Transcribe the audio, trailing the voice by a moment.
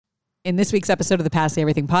In this week's episode of the Pass the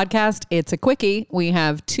Everything podcast, it's a quickie. We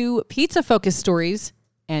have 2 pizza-focused stories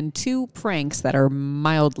and 2 pranks that are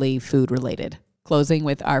mildly food-related. Closing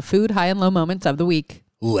with our food high and low moments of the week.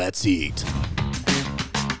 Let's eat.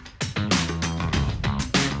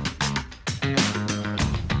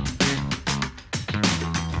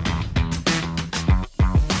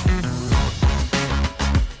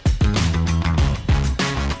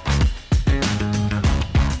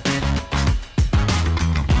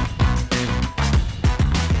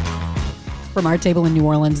 From our table in New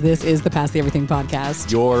Orleans, this is the Pass the Everything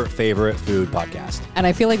podcast. Your favorite food podcast. And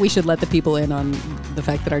I feel like we should let the people in on the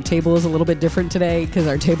fact that our table is a little bit different today because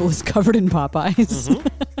our table is covered in Popeyes.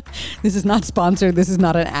 Mm-hmm. This is not sponsored. This is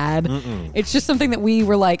not an ad. Mm-mm. It's just something that we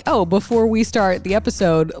were like, oh, before we start the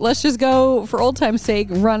episode, let's just go, for old time's sake,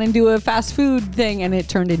 run and do a fast food thing. And it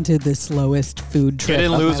turned into the slowest food trip Get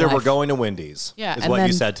in, of loser. my life. We're going to Wendy's. Yeah, is and what then,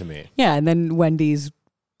 you said to me. Yeah, and then Wendy's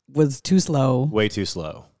was too slow. Way too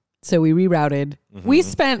slow. So we rerouted. Mm-hmm. We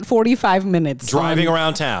spent 45 minutes driving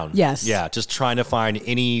around town. Yes. Yeah, just trying to find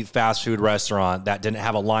any fast food restaurant that didn't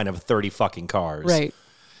have a line of 30 fucking cars. Right.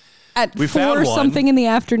 At we 4 found one. something in the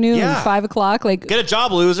afternoon, Yeah. 5 o'clock, like, get a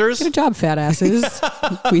job, losers. get a job, fat asses,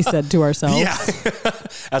 we said to ourselves. Yeah.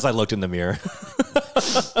 As I looked in the mirror.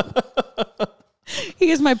 He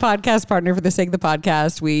is my podcast partner for the sake of the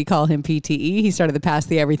podcast. We call him PTE. He started the Pass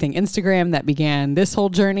the Everything Instagram that began this whole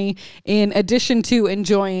journey. In addition to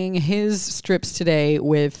enjoying his strips today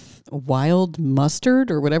with wild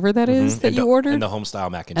mustard or whatever that is that you ordered. And the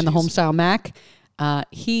homestyle mac and cheese. And the homestyle mac.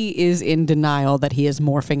 He is in denial that he is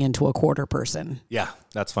morphing into a quarter person. Yeah,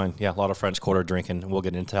 that's fine. Yeah, a lot of French Quarter drinking. We'll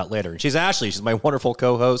get into that later. She's Ashley. She's my wonderful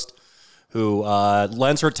co-host who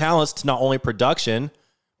lends her talents to not only production,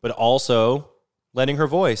 but also lending her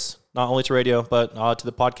voice, not only to radio, but to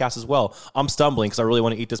the podcast as well. I'm stumbling because I really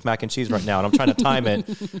want to eat this mac and cheese right now, and I'm trying to time it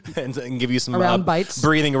and give you some bites.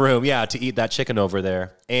 Breathing room, to eat that chicken over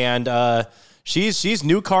there. And she's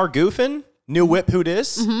new car goofing, new whip who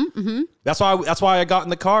dis. Mm-hmm, mm-hmm. That's why I got in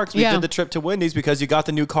the car, because we did the trip to Wendy's, because you got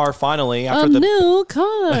the new car finally after new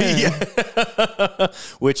car,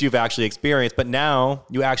 which you've actually experienced. But now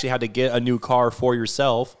you actually had to get a new car for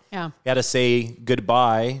yourself. Yeah, you had to say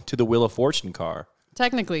goodbye to the Wheel of Fortune car.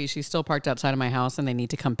 Technically, she's still parked outside of my house, and they need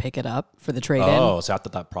to come pick it up for the trade-in. Oh, so after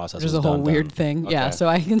that process was a whole weird thing. Okay. Yeah, so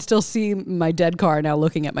I can still see my dead car now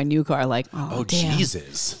looking at my new car like, oh damn.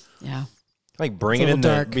 Jesus. Yeah. Like bringing in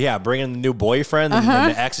the new boyfriend,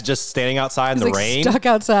 and the ex is just standing outside in the rain. Stuck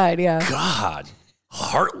outside, yeah. God,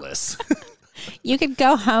 heartless. You could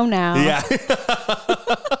go home now. Yeah.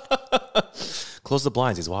 Close the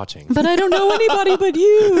blinds. He's watching. But I don't know anybody but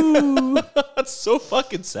you. That's so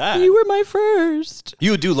fucking sad. You were my first.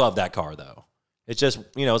 You do love that car, though. It's just,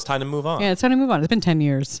 it's time to move on. Yeah, it's time to move on. It's been 10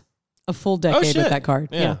 years. A full decade with that car.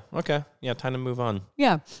 Yeah. Okay. Yeah, time to move on.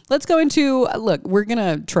 Yeah. Let's go into, look, we're going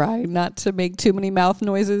to try not to make too many mouth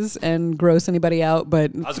noises and gross anybody out,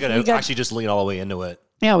 but I was going to actually just lean all the way into it.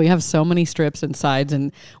 Yeah, we have so many strips and sides,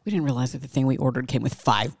 and we didn't realize that the thing we ordered came with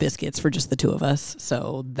 5 biscuits for just the 2 of us.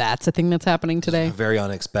 So that's a thing that's happening today. Very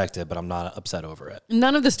unexpected, but I'm not upset over it.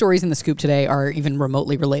 None of the stories in the scoop today are even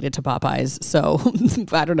remotely related to Popeyes. So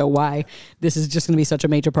I don't know why this is just going to be such a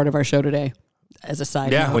major part of our show today. As a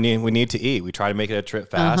side note. We need to eat. We try to make it a trip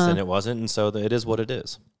fast, and it wasn't, and so it is what it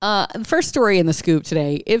is. First story in the scoop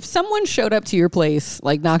today. If someone showed up to your place,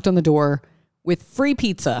 like knocked on the door with free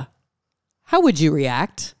pizza, how would you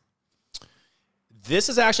react? This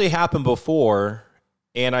has actually happened before,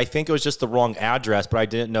 and I think it was just the wrong address, but I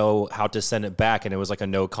didn't know how to send it back, and it was like a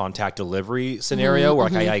no contact delivery scenario where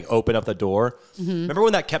I open up the door. Mm-hmm. Remember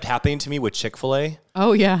when that kept happening to me with Chick-fil-A?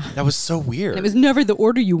 Oh, yeah. That was so weird. It was never the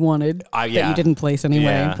order you wanted that you didn't place anyway.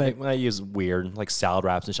 Yeah, but I use weird, like salad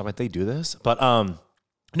wraps and stuff. Like, they do this? But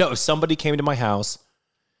no, if somebody came to my house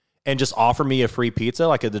and just offered me a free pizza,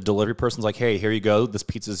 like the delivery person's like, hey, here you go, this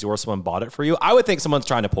pizza is yours, someone bought it for you, I would think someone's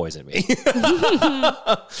trying to poison me.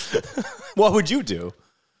 What would you do?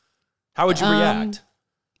 How would you react?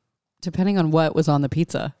 Depending on what was on the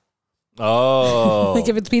pizza. Oh. Like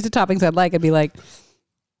if it's pizza toppings I'd be like...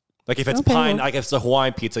 Like if it's like if it's a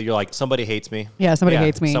Hawaiian pizza, you're like, somebody hates me. Yeah, somebody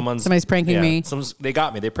hates me. Somebody's pranking me. They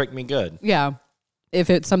got me. They pricked me good. Yeah.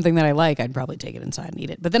 If it's something that I like, I'd probably take it inside and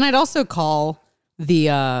eat it. But then I'd also call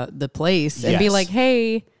the place and be like,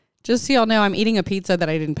 hey, just so y'all know, I'm eating a pizza that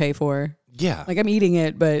I didn't pay for. Yeah. Like I'm eating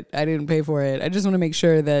it, but I didn't pay for it. I just want to make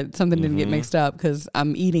sure that something didn't get mixed up because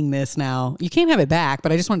I'm eating this now. You can't have it back,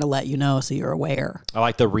 but I just wanted to let you know so you're aware. I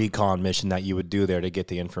like the recon mission that you would do there to get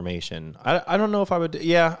the information. I don't know if I would.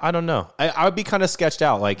 Yeah, I don't know. I would be kind of sketched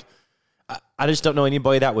out. Like, I just don't know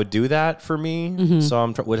anybody that would do that for me. Mm-hmm. So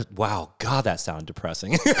I'm wow, God, that sounded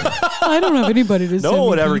depressing. I don't have anybody to No one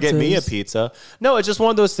would ever get me a pizza. No, it's just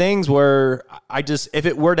one of those things where if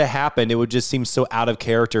it were to happen, it would just seem so out of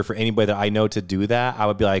character for anybody that I know to do that. I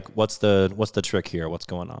would be like, what's the trick here? What's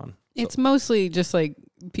going on? It's mostly just like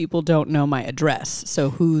people don't know my address.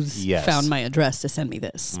 So who's found my address to send me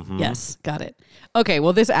this? Mm-hmm. Yes, got it. Okay,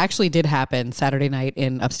 well, this actually did happen Saturday night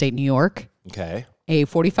in upstate New York. Okay. A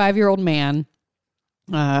 45-year-old man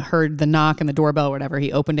heard the knock and the doorbell or whatever.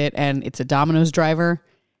 He opened it, and it's a Domino's driver.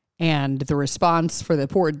 And the response for the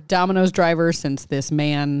poor Domino's driver, since this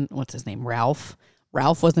man, what's his name, Ralph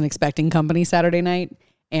wasn't expecting company Saturday night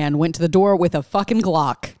and went to the door with a fucking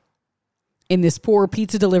Glock in this poor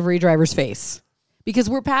pizza delivery driver's face. Because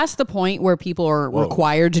we're past the point where people are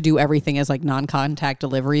required to do everything as like non-contact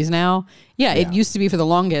deliveries now. Yeah, it used to be for the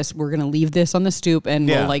longest, we're going to leave this on the stoop and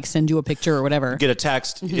we'll like send you a picture or whatever. Get a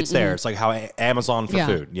text, it's there. It's like how Amazon for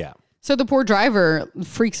food. Yeah. So the poor driver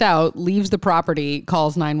freaks out, leaves the property,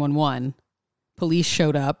 calls 911. Police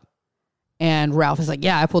showed up. And Ralph is like,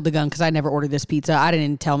 yeah, I pulled the gun because I never ordered this pizza. I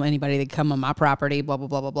didn't tell anybody to come on my property, blah, blah,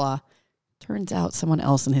 blah, blah, blah. Turns out someone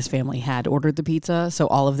else in his family had ordered the pizza. So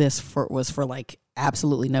all of this was for like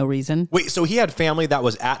absolutely no reason. Wait, so he had family that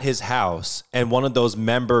was at his house and one of those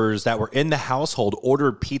members that were in the household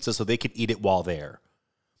ordered pizza so they could eat it while there.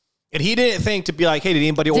 And he didn't think to be like, hey, did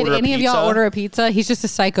anybody order a pizza? Did any of y'all order a pizza? He's just a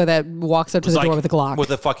psycho that walks up to the door with a Glock. With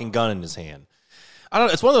a fucking gun in his hand. I don't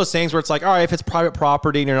know. It's one of those things where it's like, all right, if it's private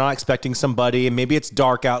property and you're not expecting somebody and maybe it's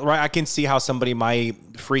dark out, right? I can see how somebody might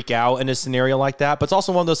freak out in a scenario like that. But it's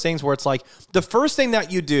also one of those things where it's like the first thing that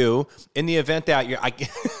you do in the event that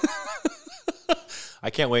I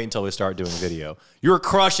can't wait until we start doing video. You're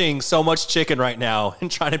crushing so much chicken right now and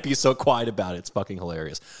trying to be so quiet about it. It's fucking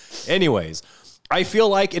hilarious. Anyways, I feel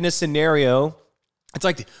like in this scenario, it's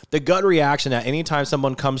like the gut reaction that anytime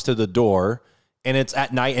someone comes to the door and it's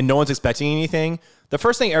at night and no one's expecting anything, the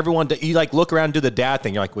first thing you like look around and do the dad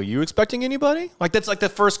thing. You're like, were you expecting anybody? Like that's like the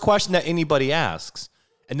first question that anybody asks.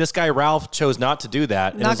 And this guy, Ralph, chose not to do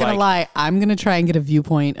that. Not going to lie. I'm going to try and get a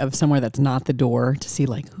viewpoint of somewhere that's not the door to see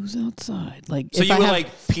like who's outside. Like, so you would like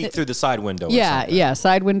peek through the side window. Yeah.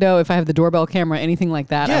 Side window. If I have the doorbell camera, anything like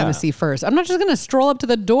that, I want to see first. I'm not just going to stroll up to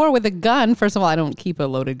the door with a gun. First of all, I don't keep a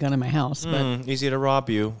loaded gun in my house. But easy to rob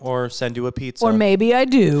you or send you a pizza. Or maybe I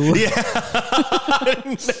do. Yeah.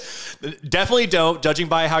 Definitely don't, judging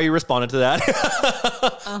by how you responded to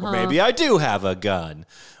that. Or maybe I do have a gun.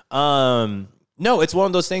 No, it's one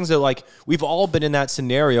of those things that like we've all been in that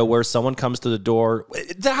scenario where someone comes to the door.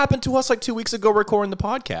 That happened to us like 2 weeks ago recording the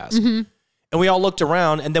podcast. Mm-hmm. And we all looked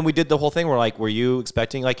around and then we did the whole thing. We're like, were you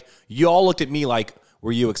expecting, like you all looked at me like,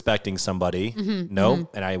 were you expecting somebody? Mm-hmm. No.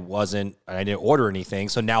 Mm-hmm. And I wasn't, and I didn't order anything.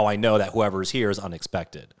 So now I know that whoever's here is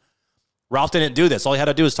unexpected. Ralph didn't do this. All he had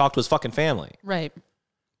to do was talk to his fucking family. Right.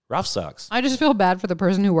 Ralph sucks. I just feel bad for the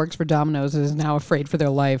person who works for Domino's and is now afraid for their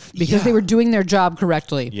life because they were doing their job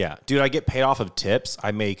correctly. Yeah. Dude, I get paid off of tips.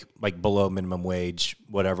 I make like below minimum wage,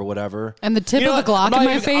 whatever. And the tip of the Glock in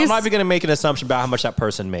my face? I'm not even going to make an assumption about how much that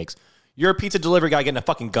person makes. You're a pizza delivery guy getting a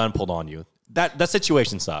fucking gun pulled on you. That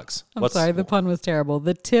situation sucks. I'm sorry, the pun was terrible.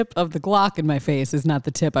 The tip of the Glock in my face is not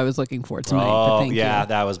the tip I was looking for tonight. But thank you.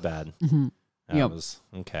 That was bad. Mm-hmm. That was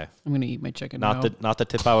okay. I'm gonna eat my chicken. Not the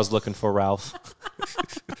tip I was looking for, Ralph.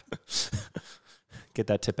 Get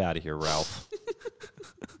that tip out of here, Ralph.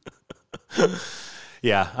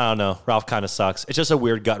 Yeah, I don't know. Ralph kind of sucks. It's just a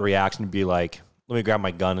weird gut reaction to be like, let me grab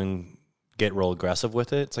my gun and get real aggressive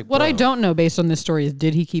with it. It's like what I don't know based on this story is,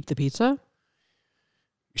 did he keep the pizza?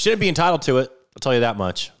 You shouldn't be entitled to it. I'll tell you that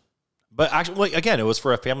much. But actually, again, it was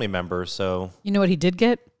for a family member, so you know what he did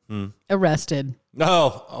get? Arrested.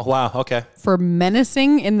 Oh, wow. Okay. For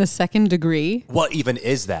menacing in the second degree. What even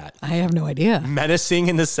is that? I have no idea. Menacing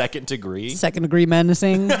in the second degree? Second degree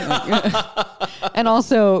menacing. And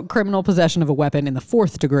also criminal possession of a weapon in the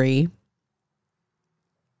fourth degree.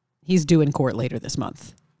 He's due in court later this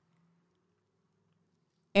month.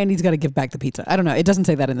 And he's got to give back the pizza. I don't know. It doesn't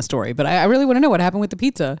say that in the story, but I really want to know what happened with the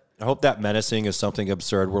pizza. I hope that menacing is something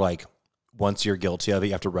absurd where like once you're guilty of it,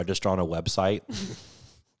 you have to register on a website.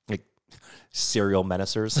 Like serial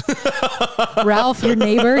menacers. Ralph, your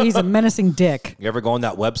neighbor, he's a menacing dick. You ever go on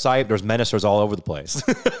that website? There's menacers all over the place.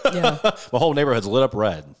 Yeah. My whole neighborhood's lit up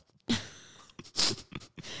red.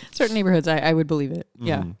 Certain neighborhoods, I would believe it.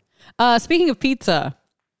 Yeah. Speaking of pizza,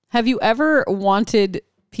 have you ever wanted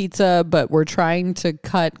pizza but were trying to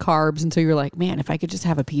cut carbs until you're like, man, if I could just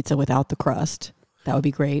have a pizza without the crust, that would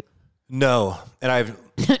be great? No. And I've...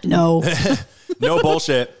 No. No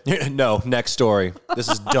bullshit. No, next story. This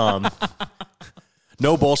is dumb.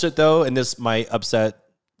 No bullshit, though, and this might upset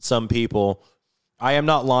some people, I am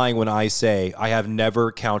not lying when I say I have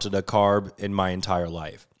never counted a carb in my entire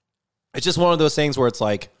life. It's just one of those things where it's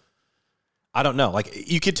like, I don't know.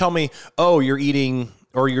 Like, you could tell me, oh, you're eating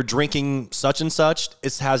or you're drinking such and such.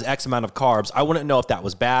 It has X amount of carbs. I wouldn't know if that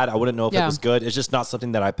was bad. I wouldn't know if it was good. It's just not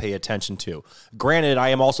something that I pay attention to. Granted, I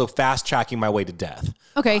am also fast tracking my way to death.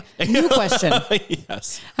 Okay, new question.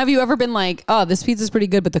 Yes. Have you ever been like, oh, this pizza's pretty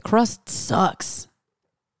good, but the crust sucks?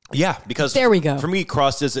 Yeah, because there we go. For me,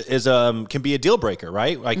 crust is can be a deal breaker,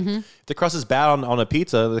 right? Like if the crust is bad on a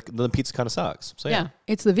pizza, the pizza kind of sucks. So yeah,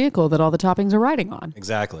 it's the vehicle that all the toppings are riding on.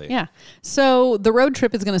 Exactly. Yeah. So the road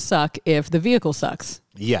trip is going to suck if the vehicle sucks.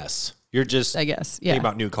 Yes. You're just, I guess, thinking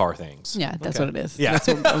about new car things. Yeah, that's what it is. Yeah. That's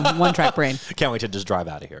a one-track brain. Can't wait to just drive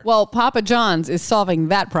out of here. Well, Papa John's is solving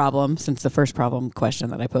that problem, since the first problem question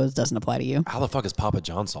that I posed doesn't apply to you. How the fuck is Papa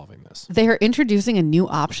John solving this? They are introducing a new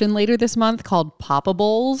option later this month called Papa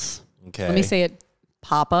Bowls. Okay. Let me say it.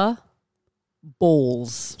 Papa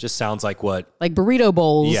Bowls. Just sounds like what? Like burrito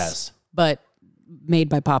bowls. Yes. But made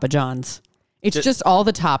by Papa John's. It's just all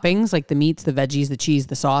the toppings, like the meats, the veggies, the cheese,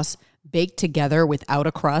 the sauce, baked together without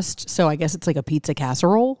a crust. So I guess it's like a pizza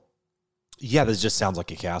casserole. Yeah, this just sounds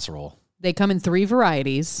like a casserole. They come in 3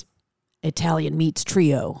 varieties. Italian meats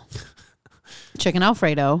trio. Chicken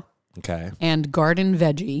Alfredo. Okay. And garden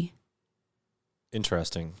veggie.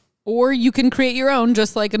 Interesting. Or you can create your own,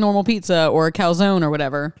 just like a normal pizza or a calzone or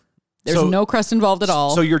whatever. There's no crust involved at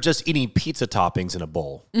all. So you're just eating pizza toppings in a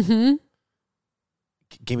bowl. Mm-hmm.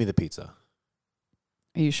 Give me the pizza.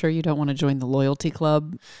 Are you sure you don't want to join the loyalty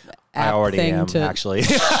club? I already am, actually.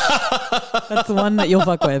 That's the one that you'll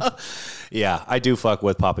fuck with. Yeah, I do fuck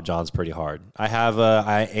with Papa John's pretty hard. I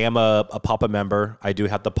am a Papa member. I do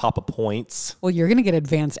have the Papa points. Well, you're going to get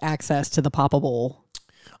advanced access to the Papa Bowl.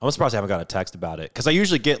 I'm surprised I haven't got a text about it, because I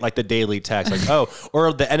usually get like the daily text, like, oh,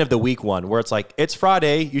 or the end of the week one where it's like, it's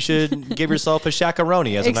Friday, you should give yourself a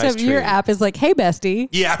shakaroni as a nice treat. Except your app is like, hey, bestie.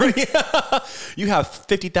 Yeah, you have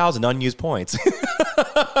 50,000 unused points.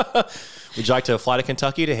 Would you like to fly to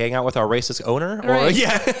Kentucky to hang out with our racist owner?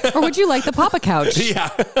 Right. Or would you like the Papa couch? Yeah.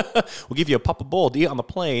 We'll give you a Papa bowl to eat on the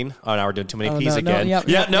plane. Oh, now we're doing too many peas again.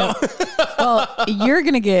 Yep. Well, you're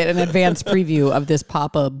going to get an advanced preview of this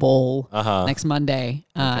Papa bowl next Monday.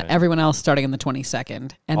 Everyone else starting on the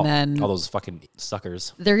 22nd. And then all those fucking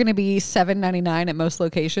suckers. They're going to be $7.99 at most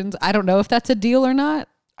locations. I don't know if that's a deal or not.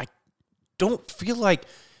 I don't feel like...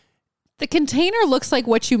 The container looks like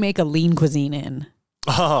what you make a lean cuisine in.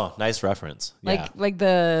 Oh, nice reference. Like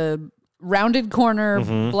the rounded corner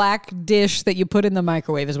black dish that you put in the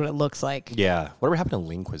microwave is what it looks like. Yeah. Whatever happened to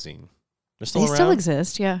lean cuisine? They still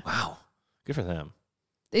exist, yeah. Wow. Good for them.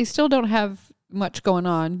 They still don't have much going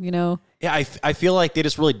on, you know? Yeah, I feel like they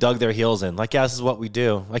just really dug their heels in. Like, yeah, this is what we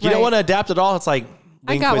do. Like, you don't want to adapt at all. It's like,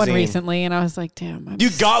 I got one recently, and I was like, damn. You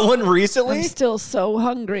got one recently? I'm still so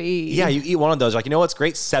hungry. Yeah, you eat one of those. Like, you know what's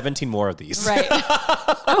great? 17 more of these. Right.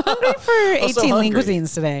 I'm hungry for 18 lean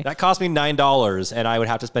cuisines today. That cost me $9, and I would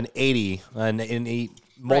have to spend $80 and eat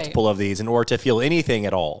multiple of these in order to feel anything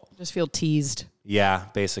at all. Just feel teased. Yeah,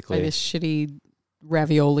 basically. By this shitty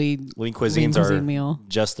ravioli lean cuisines are meal.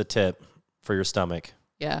 Just the tip for your stomach.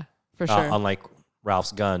 Yeah, for sure. Unlike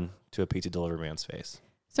Ralph's gun to a pizza delivery man's face.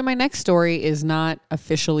 So my next story is not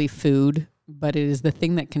officially food, but it is the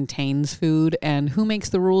thing that contains food. And who makes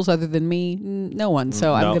the rules other than me? No one.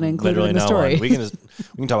 So I'm going to include it in the story. We can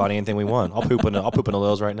talk about anything we want. I'll poop in a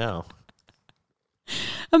Lowe's right now.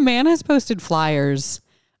 A man has posted flyers,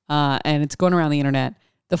 and it's going around the internet.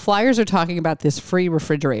 The flyers are talking about this free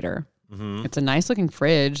refrigerator. Mm-hmm. It's a nice looking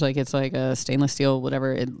fridge. Like, it's like a stainless steel,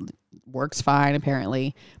 whatever. It works fine,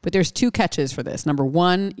 apparently. But there's 2 catches for this. Number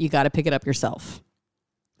 1, you got to pick it up yourself.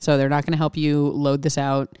 So they're not going to help you load this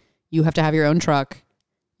out. You have to have your own truck,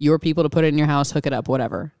 your people to put it in your house, hook it up,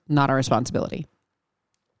 whatever. Not our responsibility.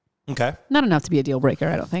 Okay. Not enough to be a deal breaker,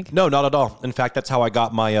 I don't think. No, not at all. In fact, that's how I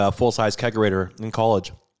got my full-size kegerator in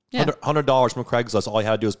college. Yeah. $100 from Craigslist. All I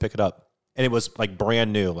had to do was pick it up. And it was like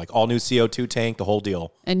brand new, like all new CO2 tank, the whole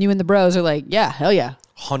deal. And you and the bros are like, yeah, hell yeah.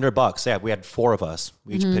 $100. Yeah, we had 4 of us.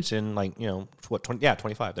 We each pitched in like,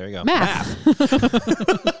 25. There you go. Math.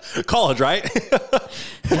 College, right?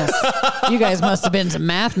 Yes. You guys must have been some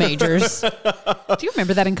math majors. Do you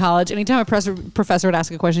remember that in college? Anytime a professor would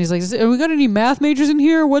ask a question, he's like, have we got any math majors in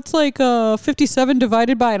here? What's like 57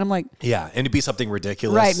 divided by? And I'm like... Yeah, and it'd be something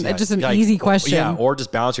ridiculous. Right, yeah, just an easy question. Yeah, or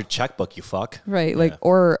just balance your checkbook, you fuck. Right,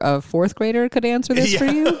 or a 4th grader could answer this for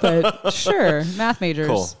you, but sure, math majors.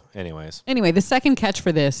 Cool. Anyway, the second catch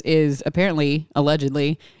for this is apparently,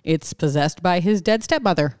 allegedly, it's possessed by his dead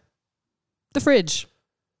stepmother. The fridge.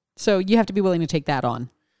 So you have to be willing to take that on.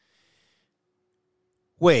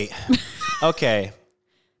 Wait. Okay.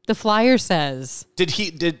 The flyer says.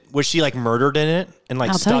 Was she like murdered in it and like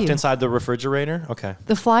I'll tell stuffed you. inside the refrigerator? Okay.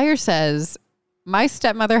 The flyer says, my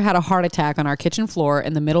stepmother had a heart attack on our kitchen floor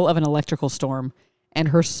in the middle of an electrical storm, and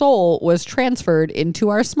her soul was transferred into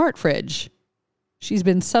our smart fridge. She's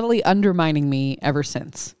been subtly undermining me ever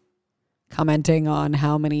since. Commenting on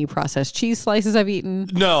how many processed cheese slices I've eaten,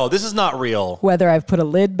 No, this is not real. whether I've put a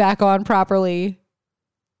lid back on properly.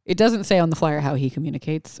 It doesn't say on the flyer how he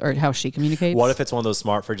communicates or how she communicates. What if it's one of those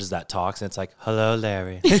smart fridges that talks and it's like, hello,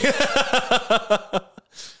 Larry.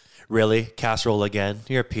 Really? Casserole again?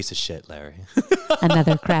 You're a piece of shit, Larry.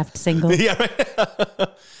 Another Kraft single. Yeah, right.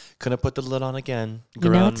 Couldn't put the lid on again. You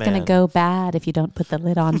know it's going to go bad if you don't put the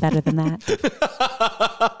lid on better than that.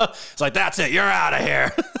 It's like, that's it. You're out of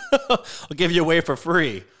here. I'll give you away for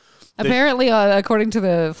free. Apparently, according to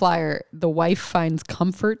the flyer, the wife finds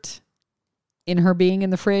comfort in her being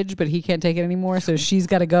in the fridge, but he can't take it anymore. So she's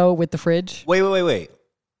got to go with the fridge. Wait.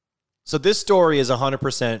 So this story is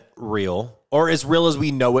 100% real, or as real as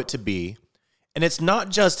we know it to be. And it's not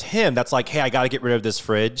just him that's like, hey, I got to get rid of this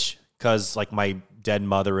fridge because like my dead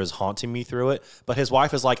mother is haunting me through it. But his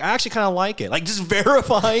wife is like, I actually kind of like it. Like just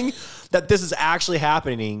verifying that this is actually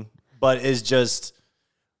happening, but is just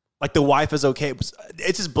like the wife is okay.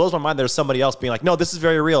 It just blows my mind. There's somebody else being like, no, this is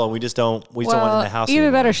very real. And we just don't want it in the house either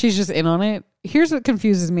anymore. that or she's just in on it. Here's what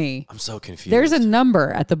confuses me. I'm so confused. There's a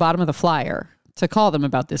number at the bottom of the flyer to call them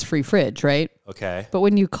about this free fridge, right? Okay. But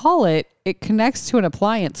when you call it, it connects to an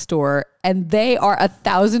appliance store and they are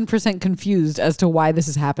 1,000% confused as to why this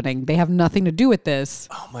is happening. They have nothing to do with this.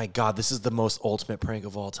 Oh my God, this is the most ultimate prank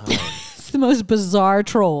of all time. It's the most bizarre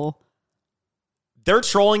troll. They're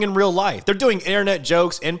trolling in real life. They're doing internet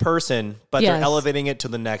jokes in person, but Yes. they're elevating it to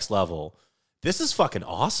the next level. This is fucking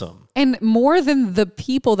awesome. And more than the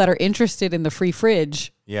people that are interested in the free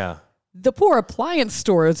fridge, Yeah. the poor appliance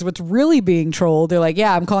store is what's really being trolled. They're like,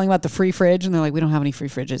 yeah, I'm calling about the free fridge. And they're like, we don't have any free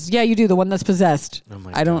fridges. Yeah, you do. The one that's possessed. Oh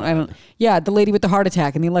my I don't. Yeah, the lady with the heart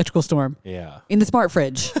attack in the electrical storm. Yeah. In the smart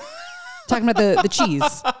fridge. Talking about the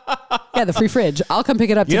cheese. Yeah, the free fridge. I'll come pick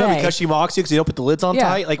it up You today. know, because she mocks you because you don't put the lids on Yeah.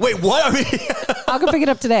 tight? Like, wait, what? I mean, I'll come pick it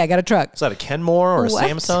up today. I got a truck. is that a Kenmore or a What?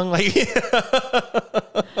 Samsung? Like,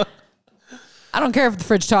 I don't care if the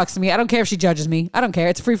fridge talks to me. I don't care if she judges me. I don't care.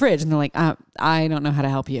 It's a free fridge. And they're like, I don't know how to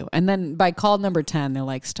help you. And then by call number 10, they're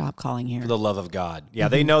like, stop calling here. for the love of God. Yeah,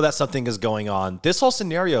 they know that something is going on. This whole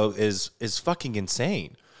scenario is fucking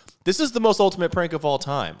insane. This is the most ultimate prank of all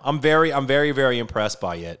time. I'm very, very impressed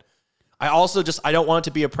by it. I also I don't want it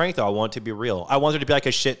to be a prank though. I want it to be real. I want there to be like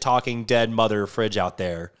a shit talking dead mother fridge out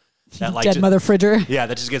there. That like Dead mother fridger. Yeah,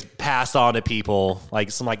 that just gets passed on to people,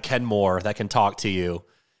 like some like Kenmore that can talk to you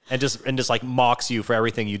and just like mocks you for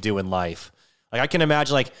everything you do in life. Like I can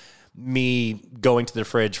imagine like me going to the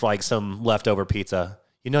fridge for like some leftover pizza.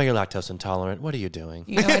 You know you're lactose intolerant. What are you doing?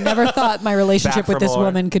 You know, I never thought my relationship Back with for this more.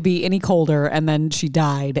 woman could be any colder. And then she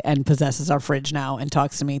died and possesses our fridge now and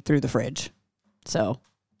talks to me through the fridge. So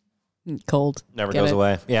cold. Never Get goes it?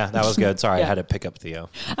 away. Yeah, that was good. Sorry, Yeah. I had to pick up Theo.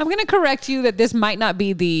 I'm going to correct you that this might not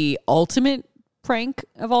be the ultimate prank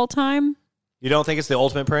of all time. You don't think it's the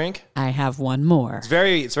ultimate prank? I have one more. It's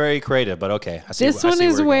very creative, but okay. I see, This I one see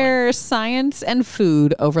is you're where science and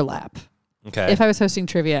food overlap. going. Okay. If I was hosting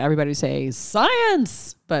trivia, everybody would say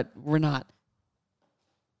science, but we're not.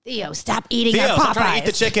 Theo, stop eating Theo, our stop trying to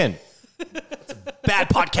eat the Popeyes. chicken. It's a bad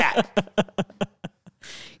pod cat.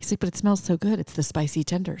 He's like, but it smells so good. It's the spicy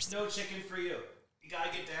tenders. No chicken for you. You gotta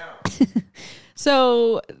get down.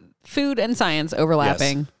 So food and science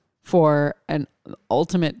overlapping for an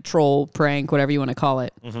ultimate troll prank, whatever you want to call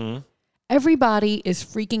it. Mm-hmm. Everybody is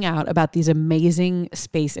freaking out about these amazing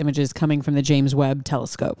space images coming from the James Webb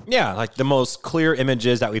Telescope. Yeah, like the most clear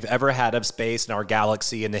images that we've ever had of space in our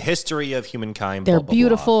galaxy in the history of humankind. They're blah, blah,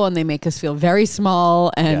 beautiful and they make us feel very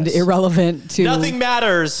small and Yes. irrelevant to Nothing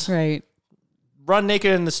matters. Right. Run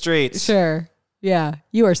naked in the streets. Sure. Yeah.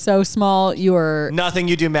 You are so small. You are Nothing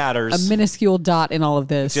you do matters. a minuscule dot in all of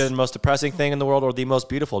this. It's the most depressing thing in the world or the most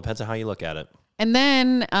beautiful. Depends on how you look at it. And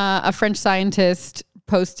then a French scientist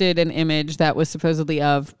posted an image that was supposedly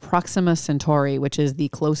of Proxima Centauri, which is the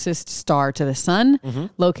closest star to the sun,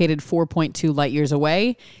 located 4.2 light years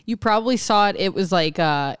away. You probably saw it. It was like,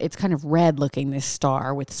 it's kind of red looking, this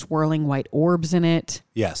star with swirling white orbs in it.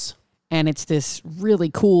 Yes. And it's this really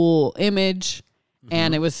cool image.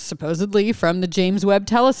 And it was supposedly from the James Webb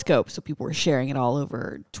Telescope. So people were sharing it all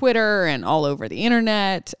over Twitter and all over the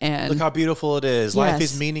internet. And Look how beautiful it is. Life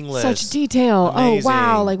yes, is meaningless. Such detail. Amazing. Oh,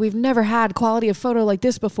 wow. Like we've never had quality of photo like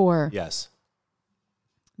this before. Yes.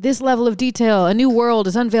 This level of detail, a new world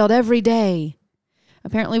is unveiled every day.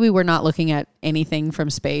 Apparently we were not looking at anything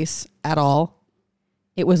from space at all.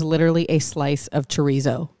 It was literally a slice of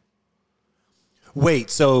chorizo. Wait,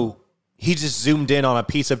 so he just zoomed in on a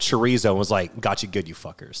piece of chorizo and was like, got you good, you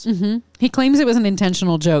fuckers. Mm-hmm. He claims it was an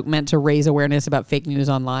intentional joke meant to raise awareness about fake news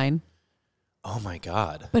online. Oh my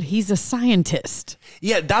God. But he's a scientist.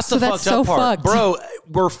 Yeah, that's the fucked up part. Fucked. Bro,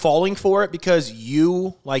 we're falling for it because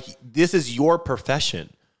this is your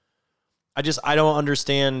profession. I don't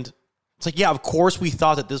understand. It's like, yeah, of course we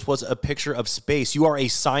thought that this was a picture of space. You are a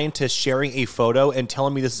scientist sharing a photo and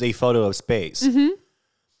telling me this is a photo of space. Mm-hmm.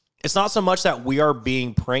 It's not so much that we are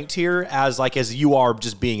being pranked here as you are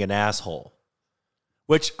just being an asshole,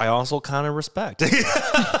 which I also kind of respect.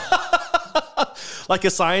 Like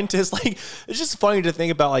a scientist, it's just funny to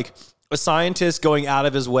think about a scientist going out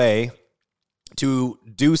of his way to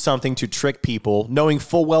do something to trick people, knowing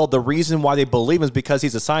full well the reason why they believe him is because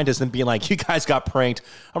he's a scientist, and being like, you guys got pranked.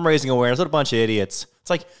 I'm raising awareness. What a bunch of idiots. It's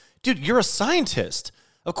like, dude, you're a scientist.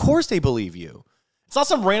 Of course they believe you. It's not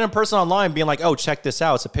some random person online being like, oh, check this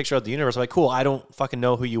out. It's a picture of the universe. I'm like, cool, I don't fucking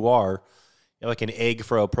know who you are. You're like an egg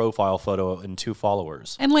for a profile photo and 2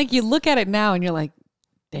 followers. And you look at it now and you're like,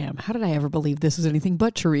 damn, how did I ever believe this was anything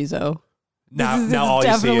but chorizo? Now all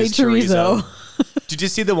you see is chorizo. Did you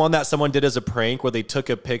see the one that someone did as a prank where they took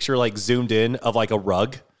a picture, zoomed in of a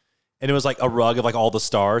rug? And it was a rug of all the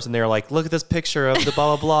stars. And they were like, look at this picture of the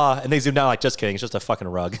blah, blah, blah. And they zoomed out just kidding. It's just a fucking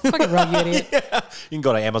rug. Fucking rug, you idiot. Yeah. You can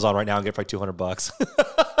go to Amazon right now and get it for $200.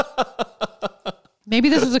 Maybe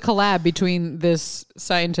this was a collab between this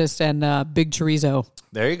scientist and Big Chorizo.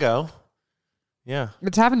 There you go. Yeah.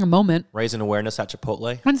 It's having a moment. Raising awareness at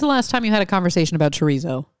Chipotle. When's the last time you had a conversation about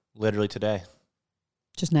chorizo? Literally today.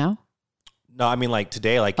 Just now? No, I mean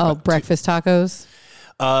today. Breakfast tacos?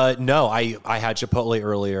 No, I had Chipotle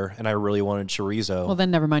earlier and I really wanted chorizo. Well, then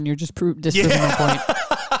never mind. You're just disproving my point.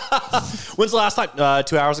 When's the last time?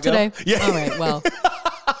 2 hours ago? Today. Yeah. All right. Well,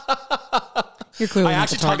 you're clearly I not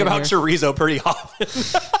actually the talk target about here. chorizo pretty often.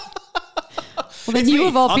 Well, then It's you me.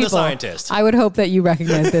 of all I'm people, the scientist. I would hope that you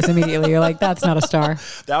recognize this immediately. You're like, that's not a star.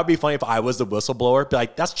 That would be funny if I was the whistleblower. Be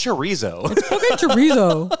like, that's chorizo. It's fucking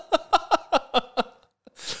chorizo.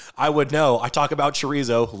 I would know. I talk about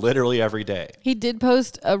chorizo literally every day. He did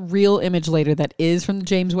post a real image later that is from the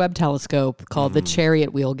James Webb Telescope called the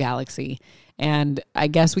Chariot Wheel Galaxy. And I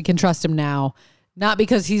guess we can trust him now. Not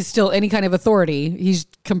because he's still any kind of authority. He's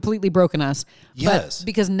completely broken us. Yes. But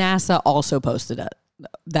because NASA also posted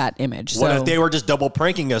that image. What So if they were just double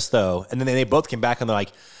pranking us, though? And then they both came back and they're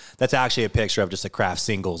like, that's actually a picture of just a Kraft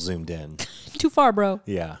single zoomed in. too far, bro.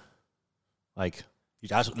 Yeah.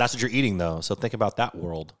 That's what you're eating, though. So think about that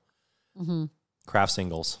world. Mm-hmm. Kraft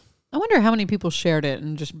singles. I wonder how many people shared it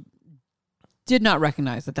and just did not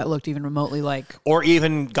recognize that looked even remotely like. Or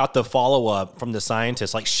even got the follow-up from the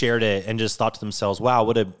scientists, shared it and just thought to themselves, wow,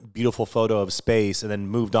 what a beautiful photo of space, and then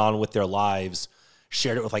moved on with their lives,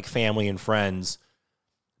 shared it with family and friends.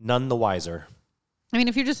 None the wiser. I mean,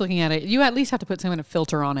 if you're just looking at it, you at least have to put some kind of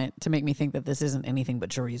filter on it to make me think that this isn't anything but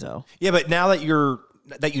chorizo. Yeah, but now that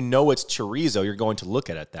you know it's chorizo, you're going to look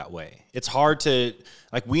at it that way. It's hard to,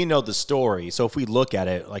 we know the story, so if we look at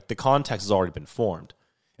it, the context has already been formed.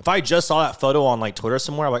 If I just saw that photo on Twitter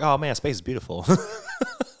somewhere, I'm like, oh man, space is beautiful.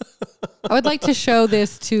 I would like to show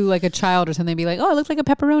this to a child or something and be like, oh, it looks like a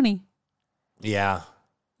pepperoni. Yeah.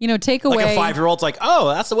 Take away. A 5-year-old's like, oh,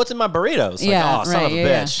 that's what's in my burritos. Oh, son of a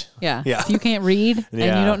bitch. Yeah. Yeah. If you can't read and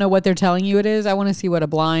you don't know what they're telling you it is, I want to see what a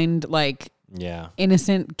blind,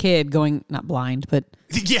 innocent kid going, not blind, but.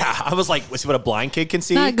 Yeah. I was like, see what a blind kid can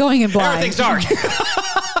see? Not going in blind. Everything's dark.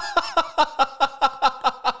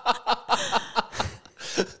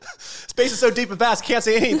 Space is so deep and vast, can't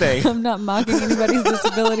see anything. I'm not mocking anybody's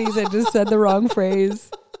disabilities. I just said the wrong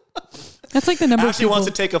phrase. That's the number Ashley wants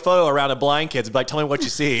to take a photo around a blind kid and be like, tell me what you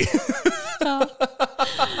see. It's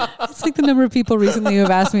the number of people recently who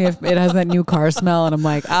have asked me if it has that new car smell, and I'm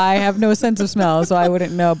like, I have no sense of smell, so I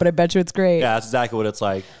wouldn't know, but I bet you it's great. Yeah, that's exactly what it's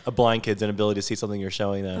like. A blind kid's inability to see something you're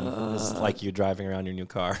showing them is like you driving around your new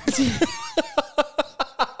car.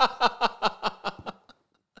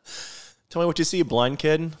 Tell me what you see, blind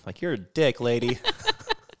kid. You're a dick, lady.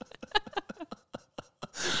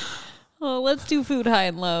 Oh, let's do food high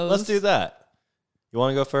and lows. Let's do that. You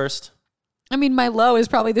want to go first? I mean, my low is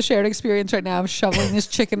probably the shared experience right now of shoveling this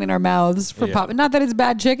chicken in our mouths for pop. Not that it's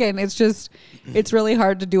bad chicken. It's just, it's really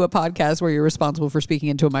hard to do a podcast where you're responsible for speaking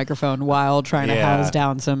into a microphone while trying to house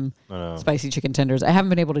down some spicy chicken tenders. I haven't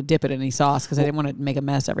been able to dip it in any sauce because I didn't want to make a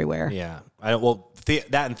mess everywhere. Yeah.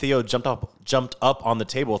 That and Theo jumped up on the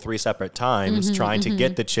table 3 separate times trying to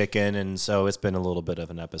get the chicken, and so it's been a little bit of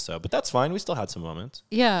an episode, but that's fine. We still had some moments.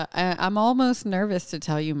 Yeah, I'm almost nervous to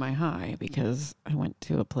tell you my high because I went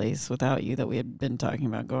to a place without you that we had been talking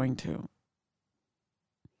about going to.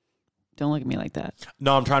 Don't look at me like that.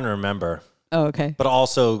 No, I'm trying to remember. Oh, okay. But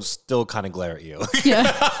also still kind of glare at you. Yeah.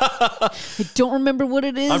 I don't remember what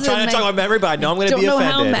it is. I'm trying to talk about memory, but I know I'm going to be offended.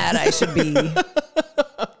 Don't know how mad I should be.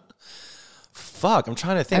 Fuck, I'm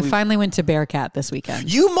trying to think. I finally went to Bearcat this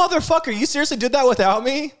weekend. You motherfucker, you seriously did that without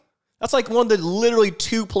me? That's like one of the literally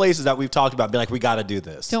 2 places that we've talked about. Be like, we got to do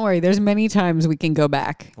this. Don't worry. There's many times we can go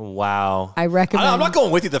back. Wow. I recommend. I'm not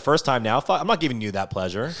going with you the first time now. I'm not giving you that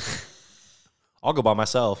pleasure. I'll go by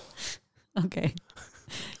myself. Okay.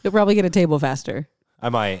 You'll probably get a table faster. I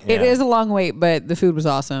might. Yeah. It is a long wait, but the food was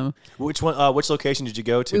awesome. Which one? Which location did you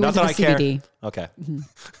go to? We Not went that to I the CBD. care. Okay.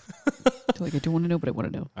 Like, I don't want to know, but I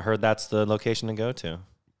want to know. I heard that's the location to go to.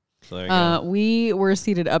 So there you go. We were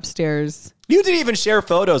seated upstairs. You didn't even share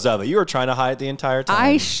photos of it. You were trying to hide it the entire time.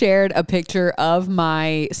 I shared a picture of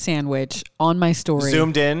my sandwich on my story.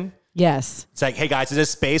 Zoomed in. Yes. It's like, hey guys, is this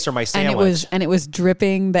space or my sandwich? And it was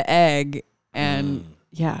dripping the egg, and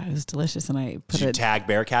yeah, it was delicious. And I put Did you tag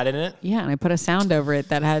Bearcat in it? Yeah, and I put a sound over it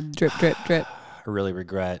that had drip, drip, drip. I really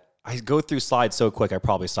regret. I go through slides so quick. I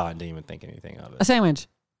probably saw it and didn't even think anything of A it. sandwich,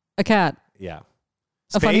 a cat, Yeah.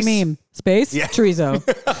 a funny meme, space, Yeah. chorizo.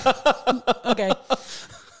 Okay.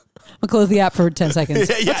 I'll close the app for 10 seconds.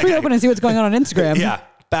 Yeah, Let's reopen and see what's going on Instagram. Yeah.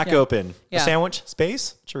 Back open. Yeah. A sandwich,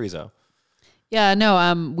 space, chorizo. Yeah,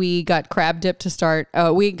 no, we got crab dip to start.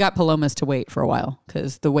 We got palomas to wait for a while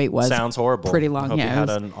because the wait was Sounds horrible. pretty long. Hope Yeah, you it had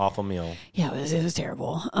was- an awful meal. Yeah, it was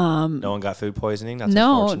terrible. No one got food poisoning. That's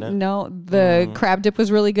No, unfortunate. no, the crab dip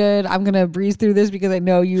was really good. I'm gonna breeze through this because I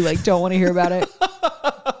know you don't want to hear about it.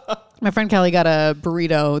 My friend Kelly got a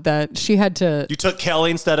burrito that she had to. You took Kelly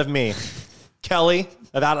instead of me. Kelly,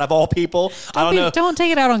 of all people. I don't know. Don't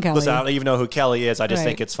take it out on Kelly. Listen, I don't even know who Kelly is. I just Right.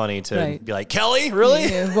 think it's funny to Right. be like, Kelly? Really?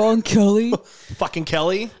 Yeah, wrong Kelly. Fucking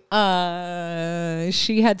Kelly?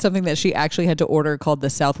 She had something that she actually had to order called the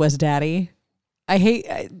Southwest Daddy. Look,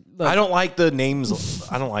 I don't like the names.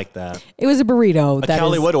 I don't like that. it was a burrito. That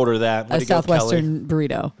Kelly is would order that. Way a to go, Southwestern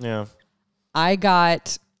burrito. Kelly. Yeah. I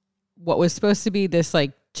got what was supposed to be this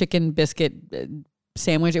like chicken biscuit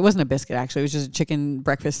sandwich. It wasn't a biscuit, actually. It was just a chicken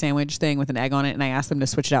breakfast sandwich thing with an egg on it. And I asked them to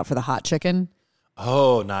switch it out for the hot chicken.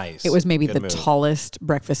 Oh, nice. It was maybe Good the move. tallest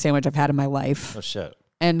breakfast sandwich I've had in my life. Oh, shit.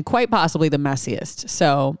 And quite possibly the messiest.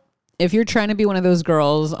 So if you're trying to be one of those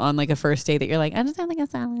girls on like a first date that you're like, I just have like a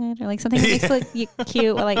salad or like something that makes me look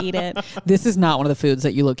cute while I eat it. This is not one of the foods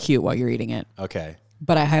that you look cute while you're eating it. Okay.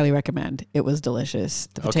 But I highly recommend. It was delicious.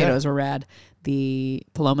 The potatoes were rad. The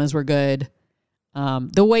palomas were good.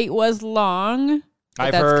 The wait was long. But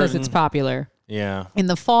I've that's heard. because it's popular. Yeah. In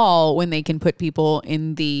the fall, when they can put people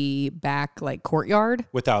in the back like courtyard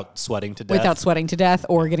Without sweating to death. without sweating to death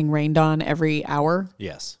or getting rained on every hour,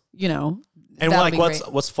 Yes. you know. And that'll like, be great.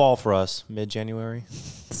 what's fall for us? Mid-January?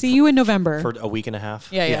 See you in November. For a week and a half?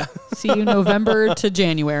 Yeah. See you November to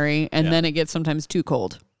January, and then it gets sometimes too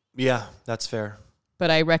cold. Yeah, that's fair.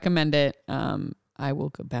 But I recommend it. I will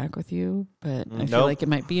go back with you, but I feel Nope. like it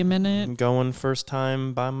might be a minute. I'm going first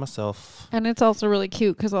time by myself. And it's also really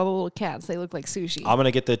cute because all the little cats, they look like sushi. I'm going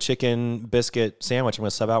to get the chicken biscuit sandwich. I'm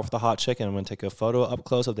going to sub out with the hot chicken. I'm going to take a photo up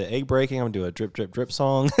close of the egg breaking. I'm going to do a drip, drip, drip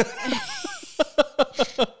song.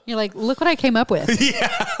 You're like, look what I came up with.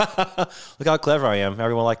 Yeah. Look how clever I am.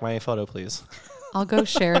 Everyone like my photo, please. I'll go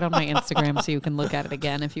share it on my Instagram so you can look at it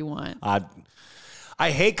again if you want.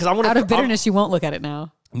 I hate because I'm going to... Out of bitterness, you won't look at it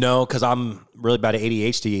now. No, because I'm really bad at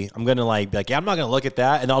ADHD. I'm going to be like, yeah, I'm not going to look at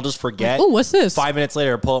that. And I'll just forget. Oh, what's this? 5 minutes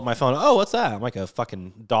later, pull up my phone. Oh, what's that? I'm like a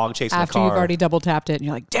fucking dog chasing After a car. you've already double tapped it and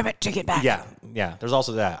you're like, damn it, take it back. Yeah. There's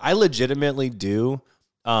also that. I legitimately do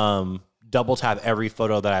double tap every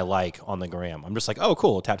photo that I like on the gram. I'm just like, oh,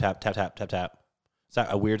 cool. Tap, tap, tap, tap, tap, tap. Is that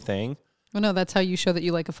a weird thing? Well, no, that's how you show that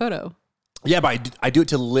you like a photo. Yeah, but I do it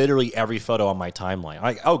to literally every photo on my timeline.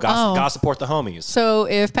 I'm like, gotta support the homies. So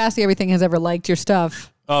if Passy Everything has ever liked your stuff,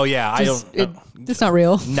 Oh, yeah. it's not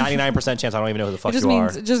real. 99% chance I don't even know who the fuck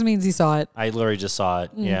It just means he saw it. I literally just saw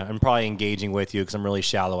it. Yeah, I'm probably engaging with you because I'm really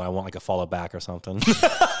shallow and I want like a follow back or something.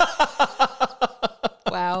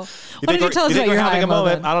 Wow. Why don't you tell us about we're your having high a moment?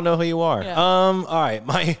 moment? I don't know who you are. Yeah. All right,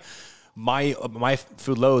 my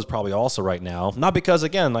food low is probably also right now. Not because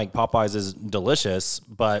again like Popeyes is delicious,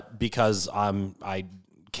 but because I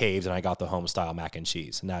caved and I got the home style mac and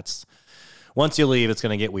cheese, and that's once you leave, it's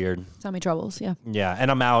gonna get weird. Tummy troubles, yeah. Yeah,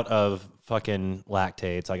 and I'm out of fucking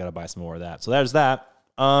Lactaid, so I gotta buy some more of that. So there's that.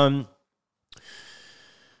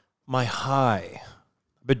 My high.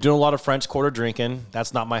 I've been doing a lot of French Quarter drinking.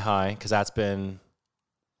 That's not my high because that's been,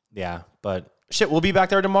 yeah. But shit, we'll be back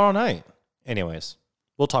there tomorrow night. Anyways,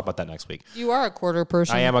 we'll talk about that next week. You are a quarter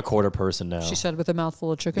person. I am a quarter person now. She said with a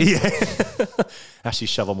mouthful of chicken. Yeah. As she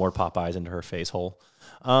shovel more Popeyes into her face hole.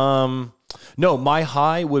 No, my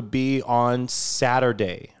high would be on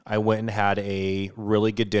Saturday. I went and had a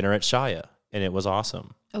really good dinner at Shia, and it was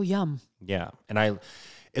awesome. Oh, yum. Yeah, and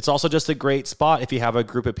it's also just a great spot if you have a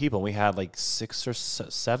group of people. We had like 6 or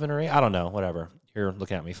 7 or 8. I don't know, whatever. You're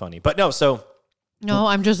looking at me funny, but no. So no,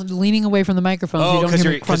 I'm just leaning away from the microphone so you don't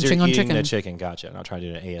hear me crunching on eating chicken. The chicken, gotcha. And I'll try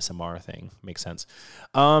to do an ASMR thing. Makes sense.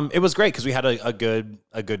 It was great because we had a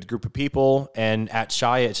good group of people, and at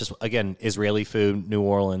Shia, it's just again Israeli food, New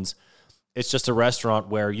Orleans. It's just a restaurant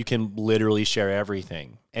where you can literally share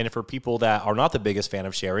everything. And for people that are not the biggest fan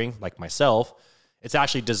of sharing, like myself, it's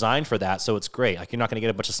actually designed for that. So it's great. Like you're not going to get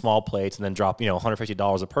a bunch of small plates and then drop,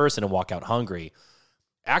 $150 a person and walk out hungry.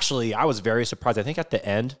 Actually, I was very surprised. I think at the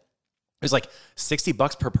end, it was like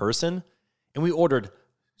 $60 per person. And we ordered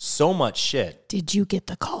so much shit. Did you get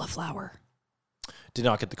the cauliflower? Did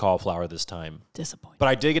not get the cauliflower this time. Disappointing. But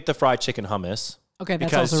I did get the fried chicken hummus. Okay,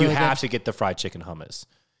 that's because also really you have good. to get the fried chicken hummus.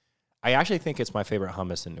 I actually think it's my favorite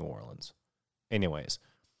hummus in New Orleans. Anyways.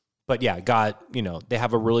 But yeah, they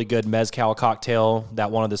have a really good mezcal cocktail that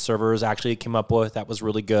one of the servers actually came up with. That was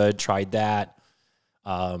really good. Tried that.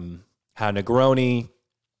 Had a Negroni.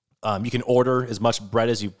 You can order as much bread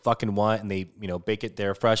as you fucking want, and they, bake it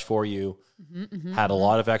there fresh for you. Had a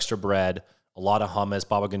lot of extra bread, a lot of hummus,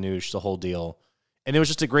 baba ganoush, the whole deal. And it was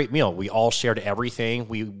just a great meal. We all shared everything.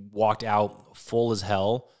 We walked out full as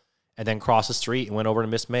hell. And then crossed the street and went over to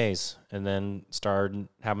Miss May's and then started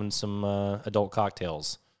having some adult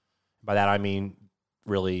cocktails. By that, I mean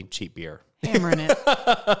really cheap beer. Hammering it.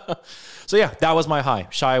 So yeah, that was my high.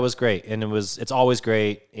 Shia was great. And it's always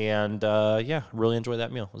great. And really enjoyed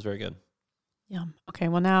that meal. It was very good. Yum. Okay,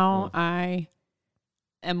 well now I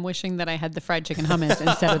am wishing that I had the fried chicken hummus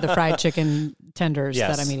instead of the fried chicken tenders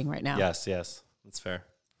that I'm eating right now. Yes. That's fair.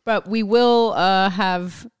 But we will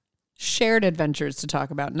have shared adventures to talk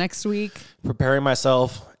about next week. Preparing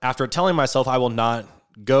myself. After telling myself I will not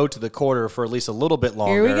go to the quarter for at least a little bit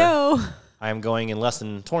longer. Here we go. I am going in less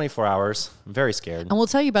than 24 hours. I'm very scared. And we'll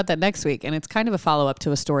tell you about that next week. And it's kind of a follow-up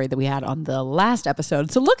to a story that we had on the last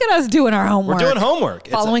episode. So look at us doing our homework. We're doing homework.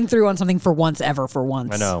 Following through on something for once.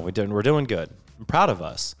 I know. We're doing good. I'm proud of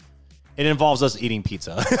us. It involves us eating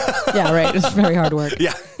pizza. Yeah, right. It's very hard work.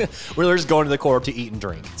 Yeah. We're just going to the co-op to eat and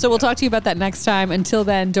drink. So we'll talk to you about that next time. Until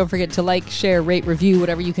then, don't forget to like, share, rate, review,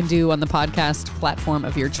 whatever you can do on the podcast platform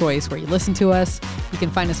of your choice where you listen to us. You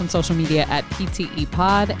can find us on social media at PTE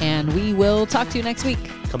Pod, and we will talk to you next week.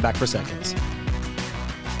 Come back for seconds.